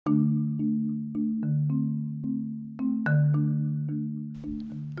So,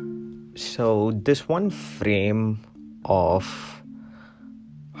 this one frame of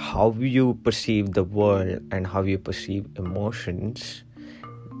how you perceive the world and how you perceive emotions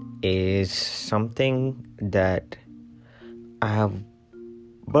is something that I have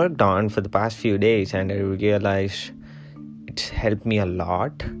worked on for the past few days, and I realized it's helped me a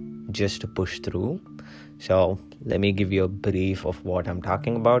lot just to push through. So, let me give you a brief of what I'm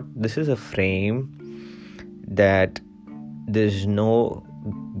talking about. This is a frame that there's no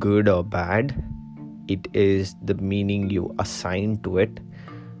good or bad. It is the meaning you assign to it,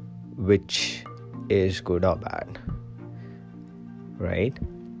 which is good or bad, right?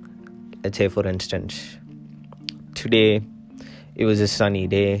 Let's say, for instance, today it was a sunny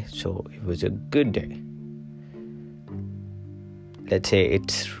day, so it was a good day. Let's say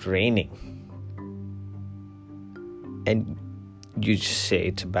it's raining, and you just say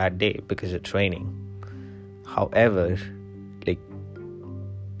it's a bad day because it's raining. However,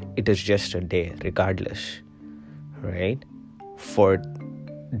 it is just a day regardless, right? For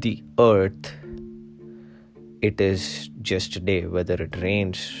the earth, it is just a day. Whether it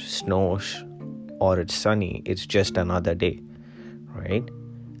rains, snows, or it's sunny, it's just another day, right?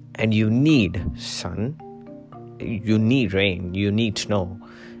 And you need sun, you need rain, you need snow,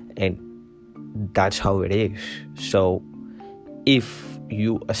 and that's how it is. So if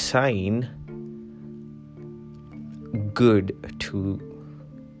you assign good to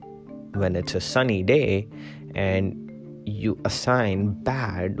when it's a sunny day, and you assign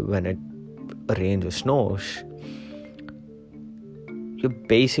bad when it rains or snows, you're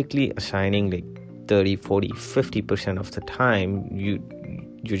basically assigning 30, 40, 50% of the time you're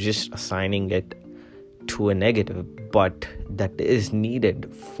just assigning it to a negative, but that is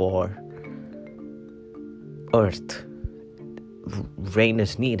needed for earth. Rain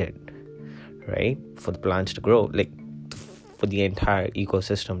is needed, right? For the plants to grow, for the entire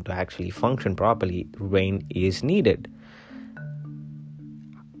ecosystem to actually function properly, rain is needed.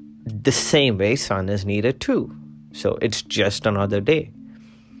 The same way sun is needed too. So it's just another day.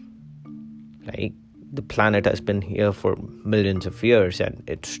 The planet has been here for millions of years, and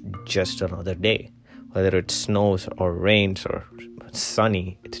it's just another day. Whether it snows or rains or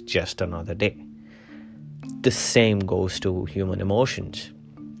sunny, it's just another day. The same goes to human emotions.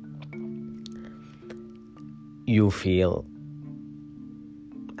 You feel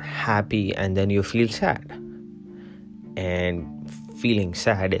happy and then you feel sad, and feeling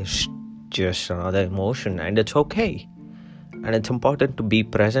sad is just another emotion, and it's okay, and it's important to be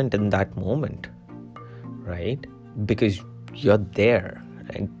present in that moment, right? Because you're there.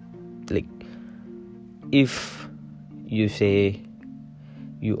 And if you say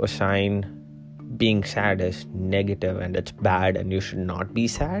you assign being sad as negative and it's bad and you should not be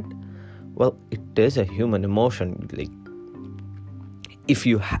sad, well, it is a human emotion. If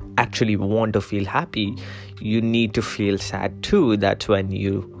you actually want to feel happy, you need to feel sad too. That's when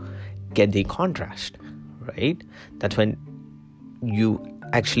you get the contrast, right? That's when you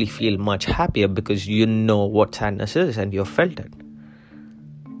actually feel much happier, because you know what sadness is and you've felt it,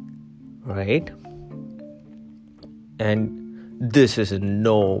 right? And this is in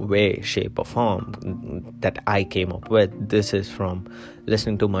no way, shape or form that I came up with. This is from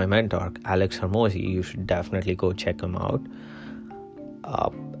listening to my mentor, Alex Hormozi. You should definitely go check him out.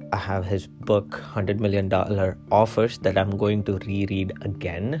 I have his book, $100 Million Offers, that I'm going to reread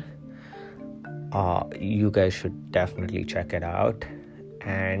again. You guys should definitely check it out.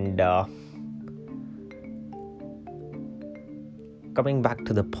 And coming back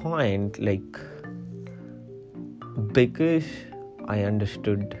to the point, because I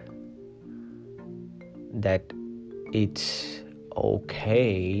understood that it's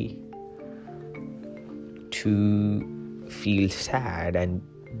okay to feel sad and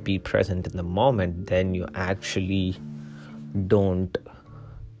be present in the moment, then you actually don't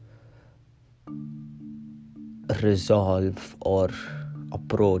resolve or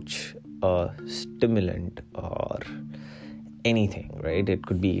approach a stimulant or anything, right? It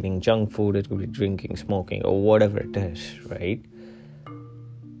could be eating junk food, it could be drinking, smoking, or whatever it is, right?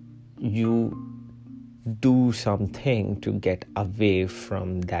 You do something to get away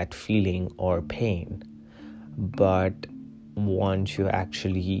from that feeling or pain, but once you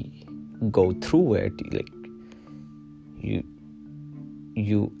actually go through it,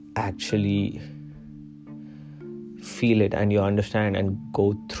 you actually feel it and you understand and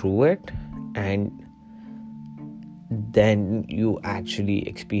go through it, and then you actually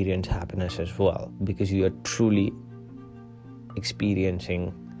experience happiness as well, because you are truly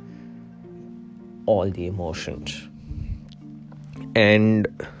experiencing all the emotions. And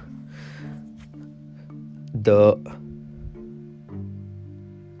the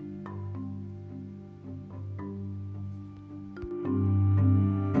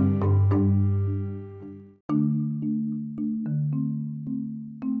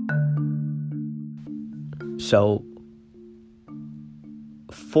so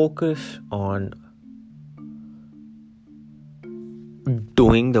focus on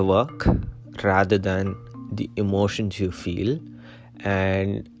doing the work rather than the emotions you feel.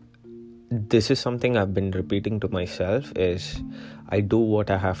 And this is something I've been repeating to myself, is I do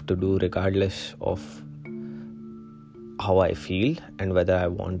what I have to do regardless of how I feel and whether I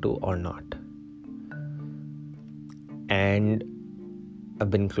want to or not. And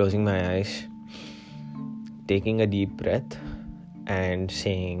I've been closing my eyes, taking a deep breath and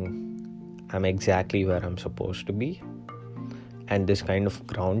saying I'm exactly where I'm supposed to be, and this kind of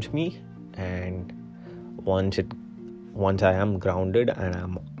grounds me. And once I am grounded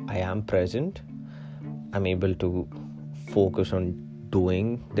and I am present, I'm able to focus on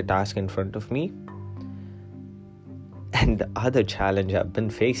doing the task in front of me. And the other challenge I've been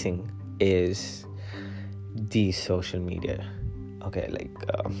facing is the social media. Okay, like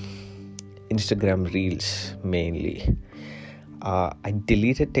Instagram Reels mainly. I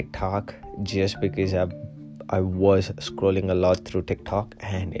deleted TikTok just because I was scrolling a lot through TikTok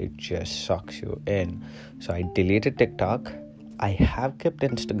and it just sucks you in. So I deleted TikTok. I have kept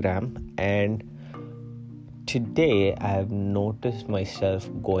Instagram, and today I've noticed myself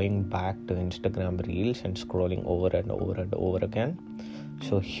going back to Instagram Reels and scrolling over and over and over again.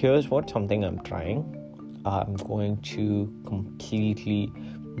 So here's something I'm trying. I'm going to completely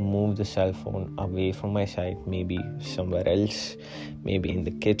move the cell phone away from my side, maybe somewhere else, maybe in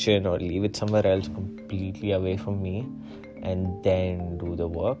the kitchen, or leave it somewhere else completely away from me, and then do the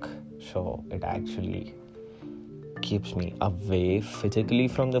work. So it actually keeps me away physically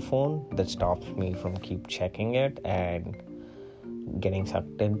from the phone. That stops me from keep checking it and getting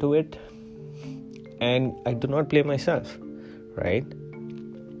sucked into it. And I do not blame myself, right?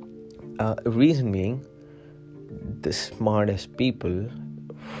 Reason being, the smartest people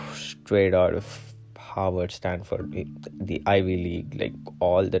straight out of Harvard, Stanford, the Ivy League, like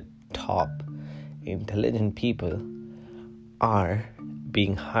all the top intelligent people are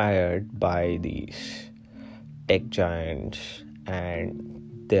being hired by these tech giants, and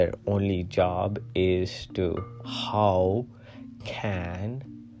their only job is to how can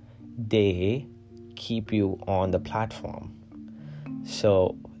they keep you on the platform.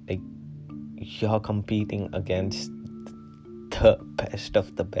 So like, you're competing against the best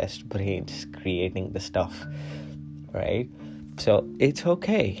of the best brains creating the stuff, right? So it's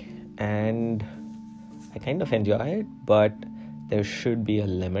okay, and I kind of enjoy it, but there should be a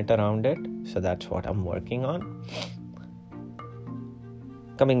limit around it. So that's what I'm working on.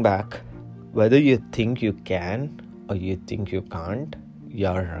 Coming back, whether you think you can or you think you can't,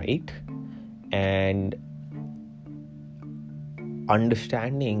 you're right. And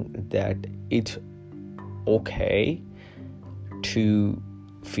understanding that it's okay to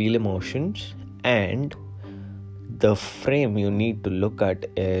feel emotions, and the frame you need to look at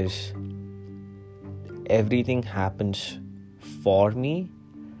is everything happens for me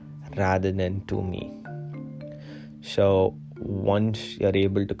rather than to me. So once you're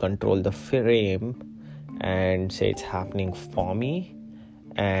able to control the frame and say it's happening for me,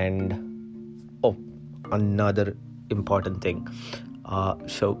 and another important thing,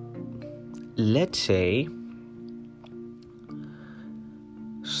 so let's say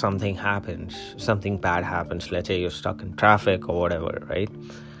something bad happens. Let's say you're stuck in traffic or whatever, right?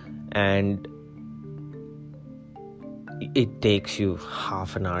 And it takes you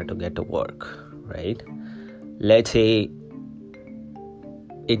half an hour to get to work, right? Let's say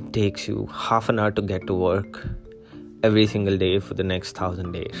it takes you half an hour to get to work every single day for the next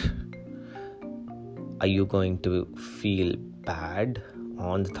 1,000 days. Are you going to feel bad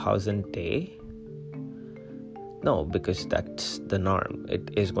on the 1,000th day? No, because that's the norm. It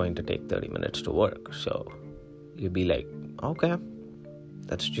is going to take 30 minutes to work. So you'll be like, okay,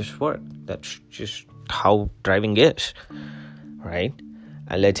 that's just work. That's just how driving is, right?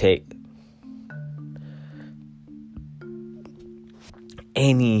 And let's say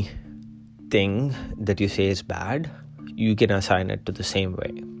anything that you say is bad, you can assign it to the same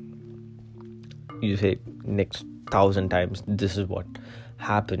way. You say next 1,000 times, this is what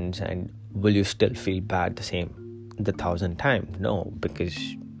happens, and will you still feel bad the 1,000 times? No, because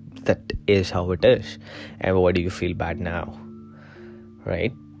that is how it is. And why do you feel bad now,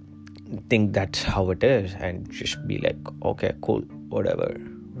 right? Think that's how it is and just be like, okay, cool, whatever,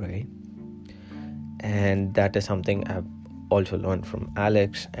 right? And that is something I've also learned from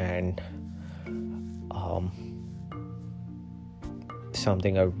Alex, and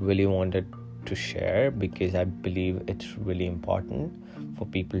something I really wanted to share because I believe it's really important for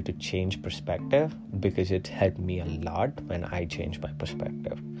people to change perspective, because it helped me a lot when I changed my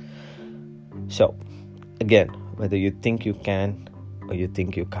perspective. So again, whether you think you can or you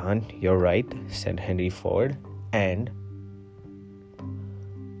think you can't, you're right, said Henry Ford. And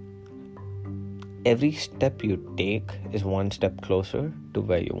every step you take is one step closer to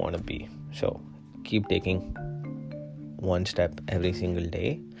where you want to be. So keep taking one step every single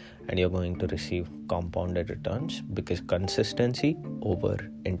day, and you're going to receive compounded returns, because consistency over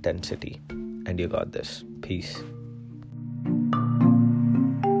intensity. And you got this. Peace.